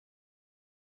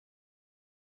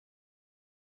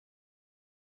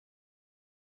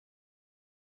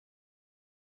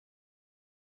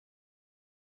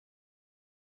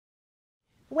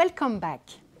Welcome back.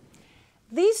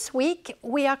 This week,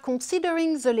 we are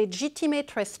considering the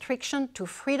legitimate restriction to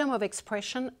freedom of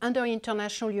expression under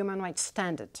international human rights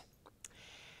standard.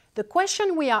 The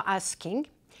question we are asking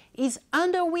is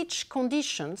under which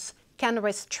conditions can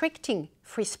restricting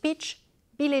free speech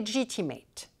be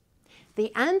legitimate?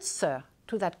 The answer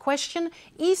to that question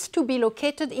is to be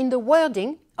located in the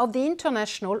wording of the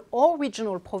international or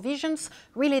regional provisions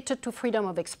related to freedom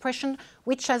of expression,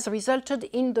 which has resulted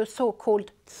in the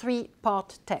so-called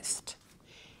three-part test.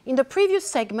 In the previous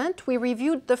segment, we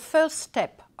reviewed the first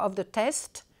step of the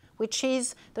test, which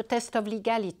is the test of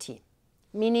legality,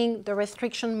 meaning the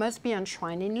restriction must be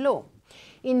enshrined in law.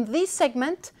 In this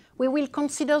segment, we will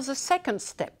consider the second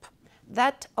step,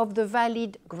 that of the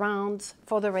valid grounds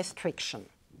for the restriction.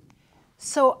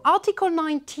 So Article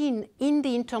 19 in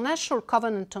the International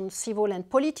Covenant on Civil and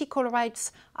Political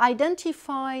Rights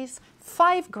identifies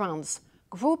 5 grounds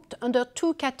grouped under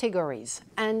 2 categories,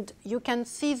 and you can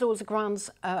see those grounds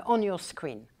on your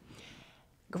screen.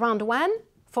 Ground 1,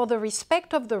 for the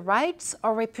respect of the rights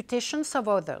or reputations of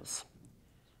others.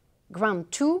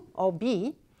 Ground 2, or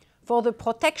B, for the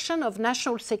protection of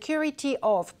national security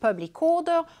or of public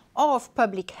order or of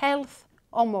public health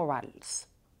or morals.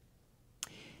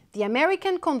 The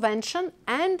American Convention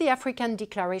and the African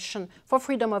Declaration for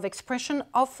Freedom of Expression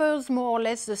offers more or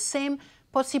less the same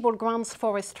possible grounds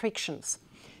for restrictions.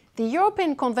 The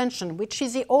European Convention, which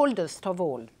is the oldest of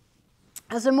all,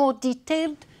 has a more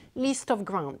detailed list of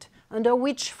grounds under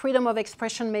which freedom of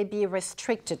expression may be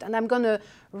restricted. And I'm going to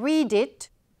read it.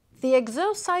 The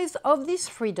exercise of this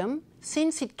freedom,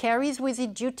 since it carries with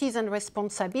it duties and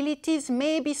responsibilities,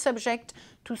 may be subject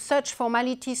to such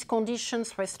formalities,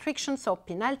 conditions, restrictions, or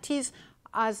penalties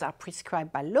as are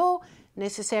prescribed by law,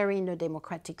 necessary in a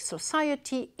democratic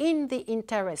society in the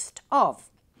interest of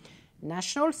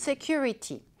national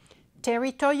security,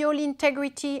 territorial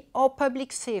integrity or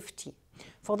public safety,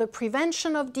 for the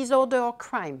prevention of disorder or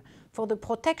crime, for the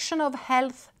protection of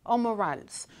health or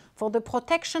morals, for the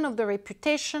protection of the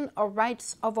reputation or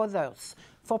rights of others,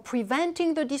 for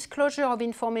preventing the disclosure of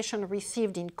information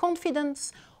received in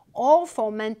confidence, or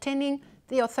for maintaining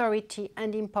the authority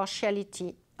and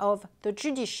impartiality of the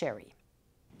judiciary.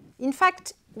 In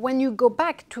fact, when you go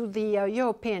back to the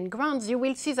European grounds, you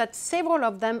will see that several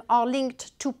of them are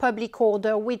linked to public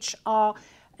order, which are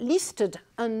listed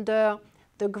under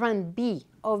the Grant B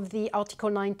of the Article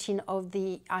 19 of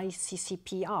the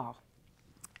ICCPR.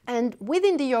 And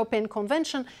within the European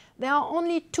Convention, there are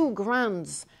only 2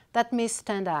 grounds that may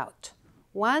stand out.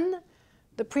 1,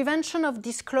 the prevention of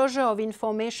disclosure of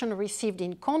information received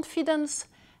in confidence,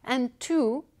 and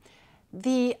 2,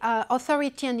 the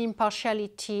authority and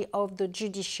impartiality of the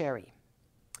judiciary.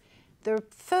 The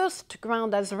first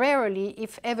ground has rarely,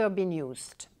 if ever, been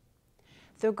used.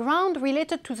 The ground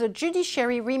related to the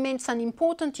judiciary remains an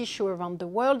important issue around the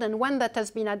world and one that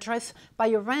has been addressed by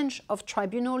a range of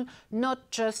tribunals, not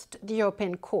just the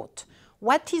European Court.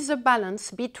 What is the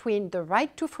balance between the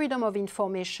right to freedom of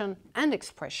information and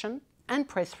expression and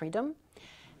press freedom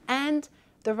and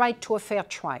the right to a fair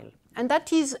trial? And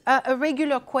that is a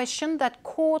regular question that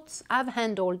courts have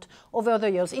handled over the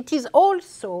years. It is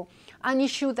also an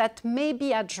issue that may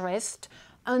be addressed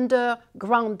under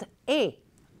Ground A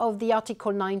of the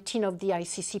Article 19 of the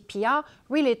ICCPR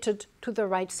related to the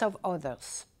rights of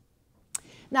others.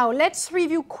 Now, let's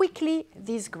review quickly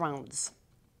these grounds.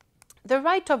 The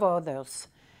right of others.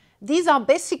 These are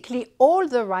basically all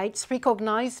the rights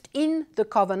recognized in the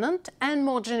Covenant and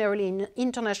more generally in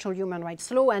international human rights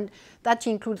law, and that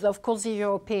includes, of course, the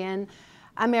European,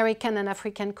 American, and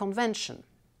African Convention,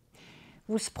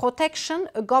 whose protection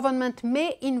a government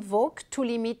may invoke to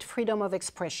limit freedom of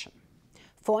expression.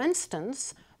 For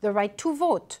instance, the right to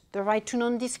vote, the right to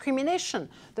non-discrimination,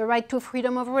 the right to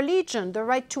freedom of religion, the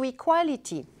right to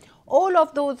equality. All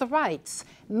of those rights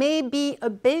may be a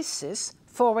basis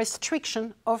for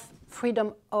restriction of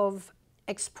freedom of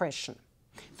expression.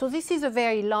 So this is a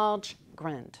very large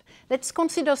grant. Let's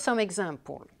consider some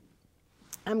examples.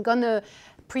 I'm going to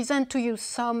present to you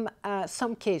some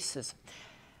cases.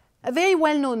 A very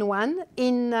well-known one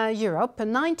in Europe, a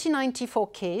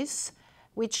 1994 case,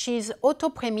 which is Otto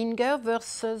Preminger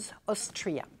versus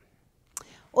Austria.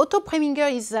 Otto Preminger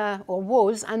is, or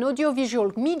was, an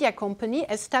audiovisual media company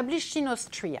established in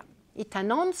Austria. It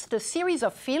announced a series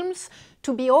of films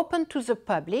to be open to the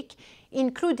public,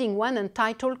 including one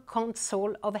entitled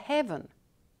Council of Heaven.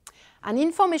 An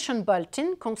information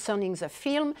bulletin concerning the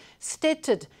film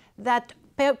stated that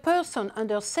persons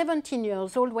under 17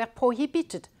 years old were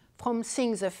prohibited from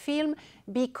seeing the film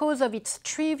because of its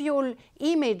trivial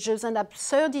images and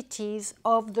absurdities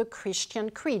of the Christian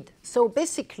creed. So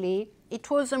basically, It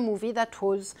was a movie that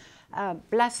was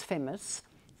blasphemous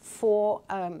for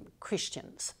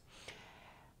Christians.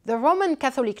 The Roman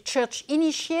Catholic Church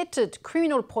initiated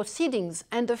criminal proceedings,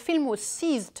 and the film was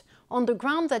seized on the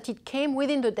ground that it came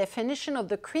within the definition of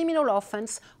the criminal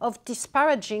offense of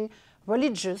disparaging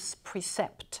religious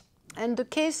precept. And the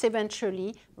case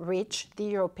eventually reached the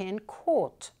European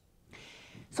Court.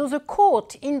 So the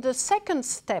court, in the second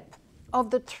step of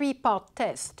the three-part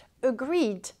test,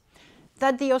 agreed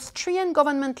that the Austrian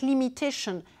government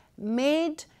limitation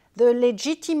made the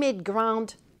legitimate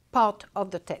ground part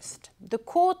of the test. The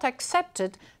court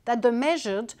accepted that the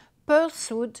measure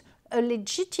pursued a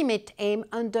legitimate aim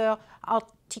under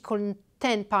Article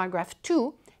 10, paragraph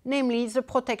 2, namely the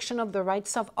protection of the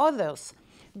rights of others,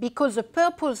 because the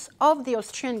purpose of the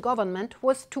Austrian government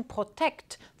was to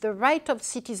protect the right of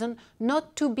citizens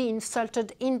not to be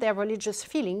insulted in their religious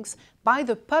feelings by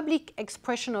the public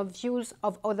expression of views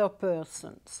of other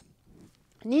persons.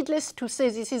 Needless to say,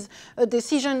 this is a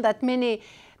decision that many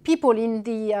people in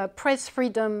the press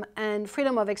freedom and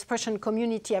freedom of expression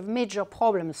community have major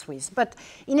problems with. But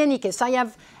in any case, I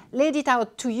have laid it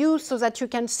out to you so that you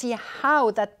can see how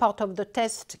that part of the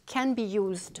test can be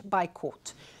used by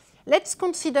court. Let's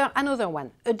consider another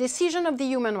one, a decision of the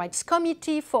Human Rights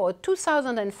Committee for a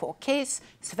 2004 case,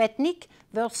 Svetnik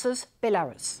versus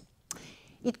Belarus.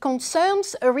 It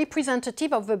concerns a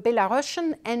representative of a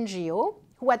Belarusian NGO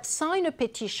who had signed a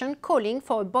petition calling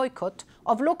for a boycott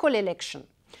of local election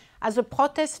as a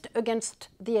protest against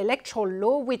the electoral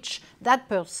law which that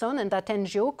person and that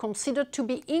NGO considered to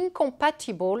be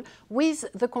incompatible with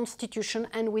the Constitution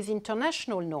and with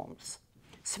international norms.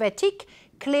 Svetnik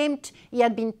claimed he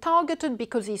had been targeted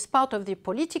because he is part of the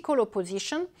political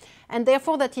opposition and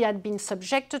therefore that he had been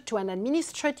subjected to an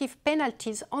administrative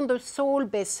penalties on the sole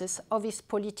basis of his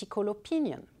political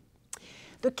opinion.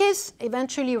 The case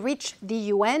eventually reached the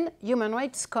UN Human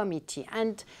Rights Committee,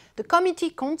 and the committee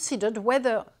considered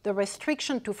whether the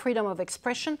restriction to freedom of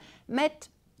expression met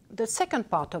the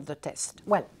second part of the test.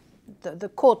 Well, the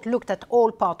court looked at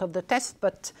all part of the test,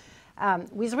 but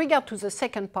with regard to the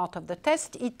second part of the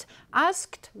test, it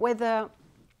asked whether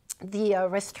the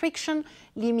restriction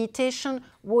limitation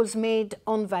was made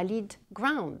on valid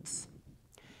grounds.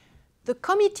 The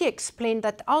committee explained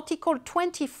that Article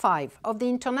 25 of the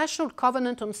International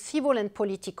Covenant on Civil and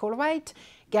Political Rights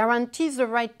guarantees the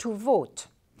right to vote,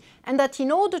 and that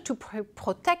in order to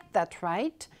protect that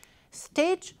right,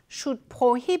 states should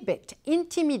prohibit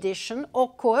intimidation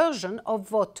or coercion of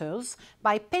voters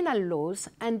by penal laws,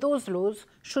 and those laws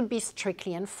should be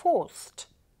strictly enforced.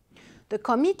 The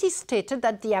committee stated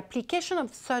that the application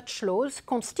of such laws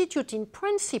constitute in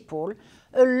principle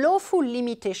a lawful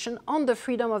limitation on the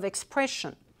freedom of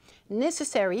expression,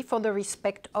 necessary for the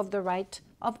respect of the right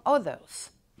of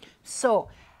others. So,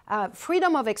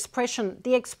 freedom of expression,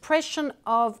 the expression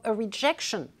of a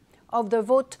rejection of the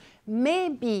vote may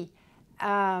be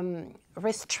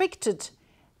restricted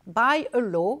by a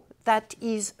law that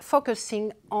is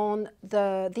focusing on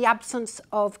the absence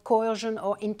of coercion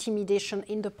or intimidation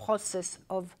in the process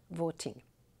of voting.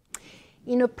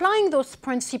 In applying those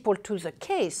principles to the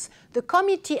case, the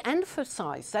committee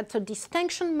emphasized that a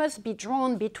distinction must be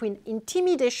drawn between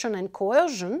intimidation and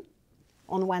coercion,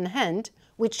 on one hand,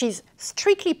 which is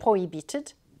strictly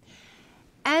prohibited,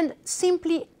 and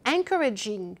simply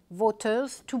encouraging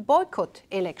voters to boycott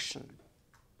election.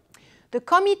 The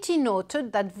committee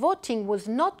noted that voting was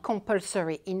not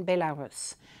compulsory in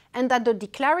Belarus, and that the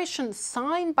declaration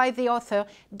signed by the author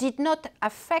did not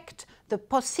affect the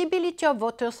possibility of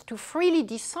voters to freely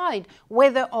decide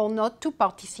whether or not to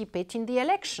participate in the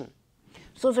election.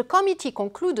 So the committee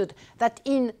concluded that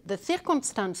in the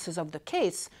circumstances of the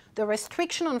case, the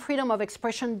restriction on freedom of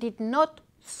expression did not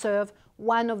serve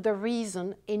one of the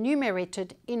reasons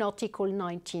enumerated in Article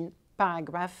 19,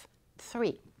 paragraph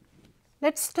 3.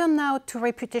 Let's turn now to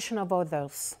reputation of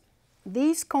others.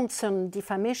 These concern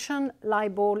defamation,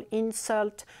 libel,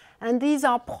 insult, and these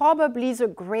are probably the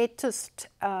greatest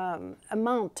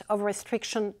amount of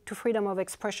restriction to freedom of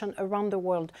expression around the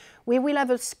world. We will have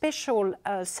a special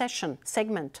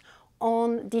segment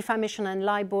on defamation and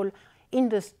libel in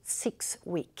the 6th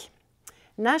week.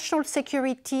 National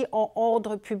security or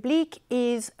ordre public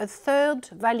is a third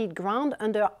valid ground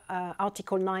under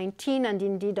Article 19 and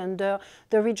indeed under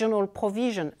the regional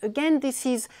provision. Again, this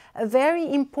is a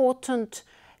very important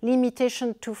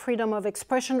limitation to freedom of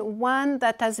expression, one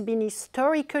that has been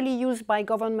historically used by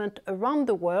government around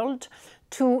the world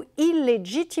to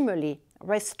illegitimately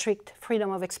restrict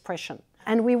freedom of expression.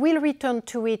 And we will return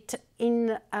to it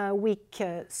in week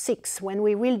 6 when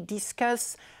we will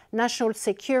discuss national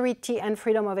security and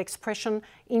freedom of expression,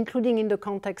 including in the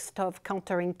context of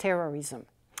countering terrorism.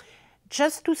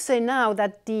 Just to say now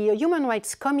that the Human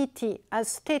Rights Committee has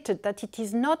stated that it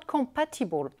is not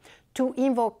compatible to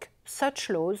invoke such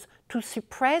laws to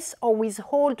suppress or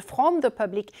withhold from the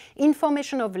public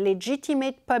information of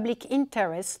legitimate public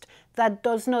interest that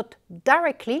does not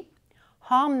directly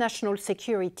harm national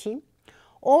security,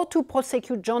 or to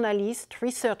prosecute journalists,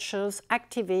 researchers,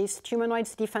 activists, human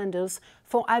rights defenders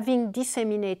for having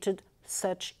disseminated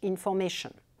such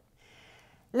information.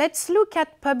 Let's look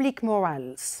at public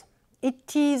morals.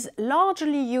 It is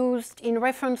largely used in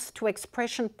reference to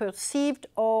expression perceived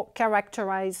or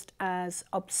characterized as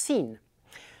obscene.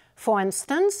 For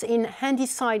instance, in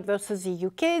Handyside versus the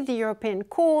UK, the European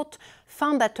Court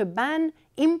found that a ban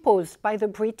imposed by the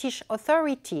British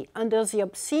authority under the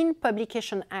Obscene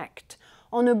Publication Act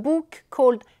on a book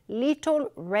called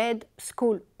Little Red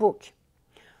School Book.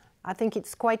 I think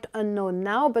it's quite unknown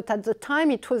now, but at the time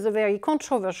it was a very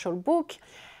controversial book.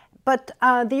 But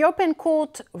the European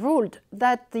Court ruled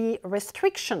that the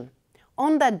restriction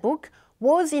on that book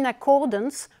was in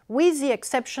accordance with the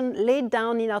exception laid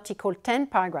down in Article 10,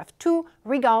 paragraph 2,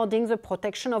 regarding the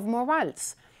protection of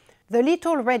morals. The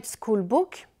Little Red School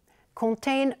Book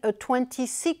contained a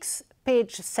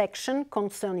 26-page section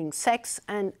concerning sex,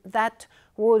 and that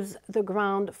was the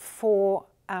ground for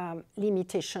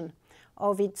limitation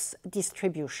of its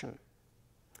distribution.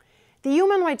 The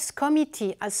Human Rights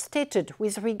Committee has stated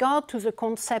with regard to the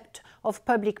concept of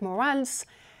public morals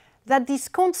that this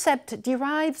concept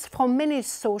derives from many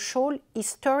social,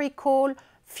 historical,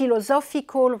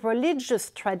 philosophical,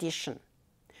 religious traditions.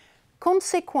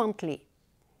 Consequently,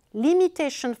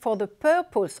 limitation for the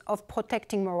purpose of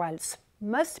protecting morals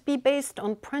must be based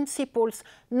on principles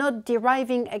not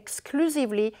deriving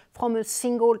exclusively from a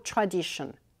single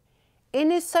tradition.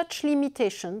 Any such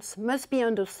limitations must be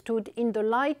understood in the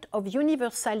light of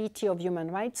universality of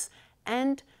human rights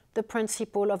and the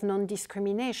principle of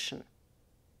non-discrimination.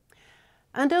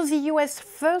 Under the US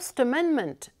First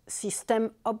Amendment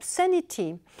system,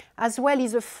 obscenity as well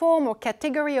is a form or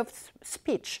category of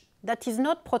speech that is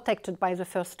not protected by the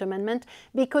First Amendment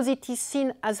because it is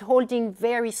seen as holding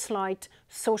very slight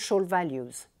social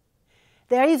values.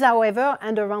 There is, however,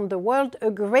 and around the world,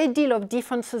 a great deal of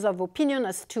differences of opinion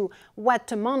as to what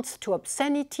amounts to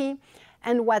obscenity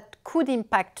and what could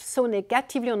impact so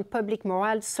negatively on public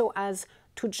morale so as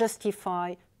to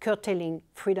justify curtailing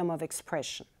freedom of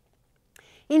expression.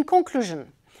 In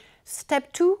conclusion,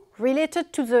 step 2,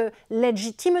 related to the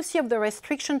legitimacy of the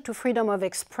restriction to freedom of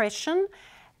expression,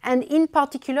 and in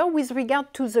particular with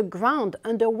regard to the ground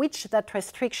under which that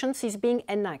restriction is being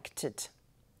enacted.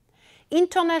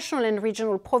 International and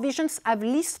regional provisions have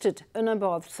listed a number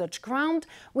of such grounds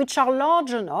which are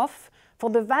large enough for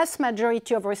the vast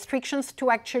majority of restrictions to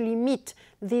actually meet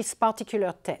this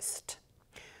particular test.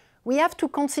 We have to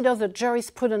consider the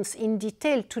jurisprudence in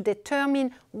detail to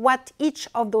determine what each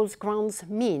of those grounds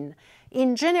mean.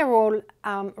 In general,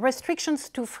 restrictions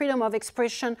to freedom of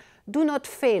expression do not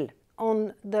fail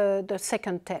on the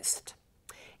second test.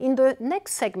 In the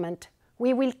next segment,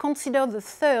 we will consider the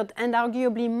third and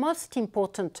arguably most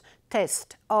important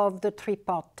test of the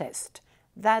three-part test,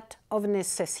 that of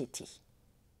necessity.